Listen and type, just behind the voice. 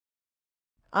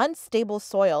Unstable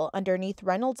soil underneath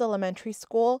Reynolds Elementary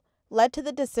School led to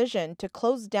the decision to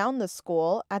close down the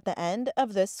school at the end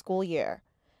of this school year,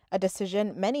 a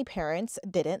decision many parents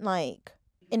didn't like.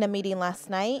 In a meeting last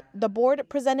night, the board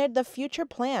presented the future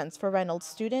plans for Reynolds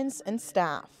students and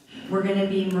staff. We're going to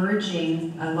be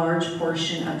merging a large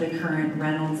portion of the current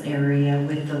Reynolds area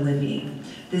with the Libby.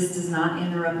 This does not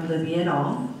interrupt Libby at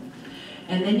all.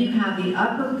 And then you have the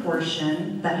upper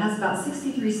portion that has about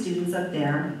 63 students up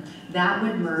there. That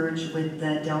would merge with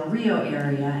the Del Rio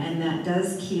area, and that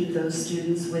does keep those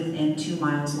students within 2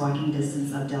 miles walking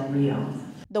distance of Del Rio.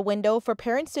 The window for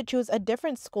parents to choose a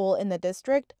different school in the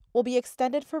district will be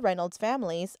extended for Reynolds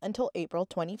families until April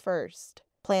 21st.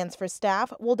 Plans for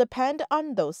staff will depend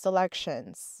on those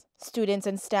selections. Students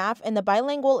and staff in the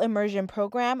bilingual immersion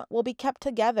program will be kept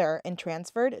together and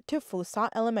transferred to Fusa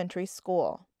Elementary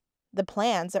School. The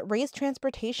plans raise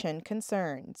transportation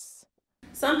concerns.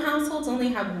 Some households only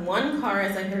have one car,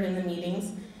 as I heard in the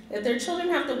meetings. If their children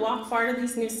have to walk far to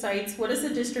these new sites, what is the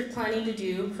district planning to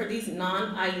do for these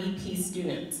non-IEP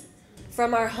students?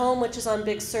 From our home, which is on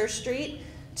Big Sur Street,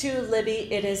 to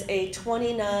Libby, it is a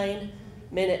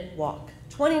 29-minute walk.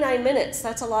 29 minutes,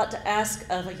 that's a lot to ask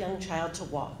of a young child to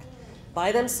walk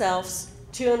by themselves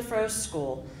to and fro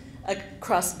school,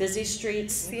 across busy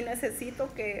streets. Sí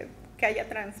necesito que haya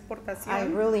transportación. I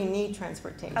really need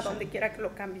transportation. A donde quiera que lo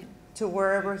cambien. To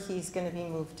wherever he's going to be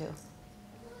moved to.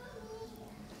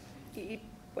 Y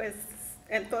pues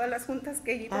en todas las juntas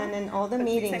que he ido, and in all the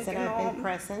meetings that I've been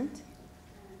present,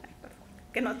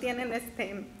 que no tienen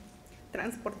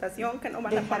transportación, que no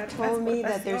van they a pagar have told me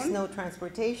that there's transportación. no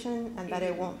transportation and that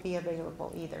it won't be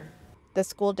available either. The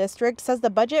school district says the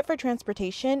budget for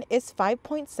transportation is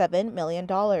 $5.7 million,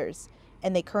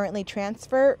 and they currently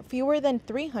transfer fewer than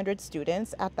 300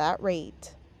 students at that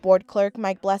rate. Board Clerk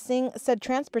Mike Blessing said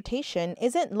transportation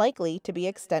isn't likely to be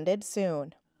extended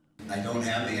soon. I don't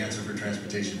have the answer for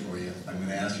transportation for you. I'm going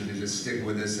to ask you to just stick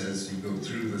with this as you go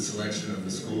through the selection of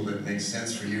the school that makes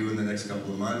sense for you in the next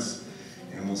couple of months,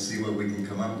 and we'll see what we can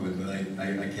come up with. But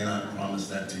I cannot promise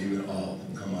that to you at all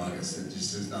come August. It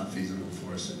just is not feasible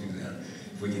for us to do that.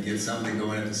 If we can get something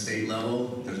going at the state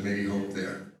level, there's maybe hope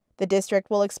there. The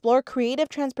district will explore creative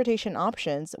transportation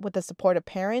options with the support of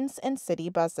parents and city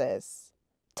buses.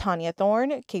 Tania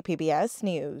Thorne, KPBS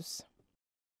News.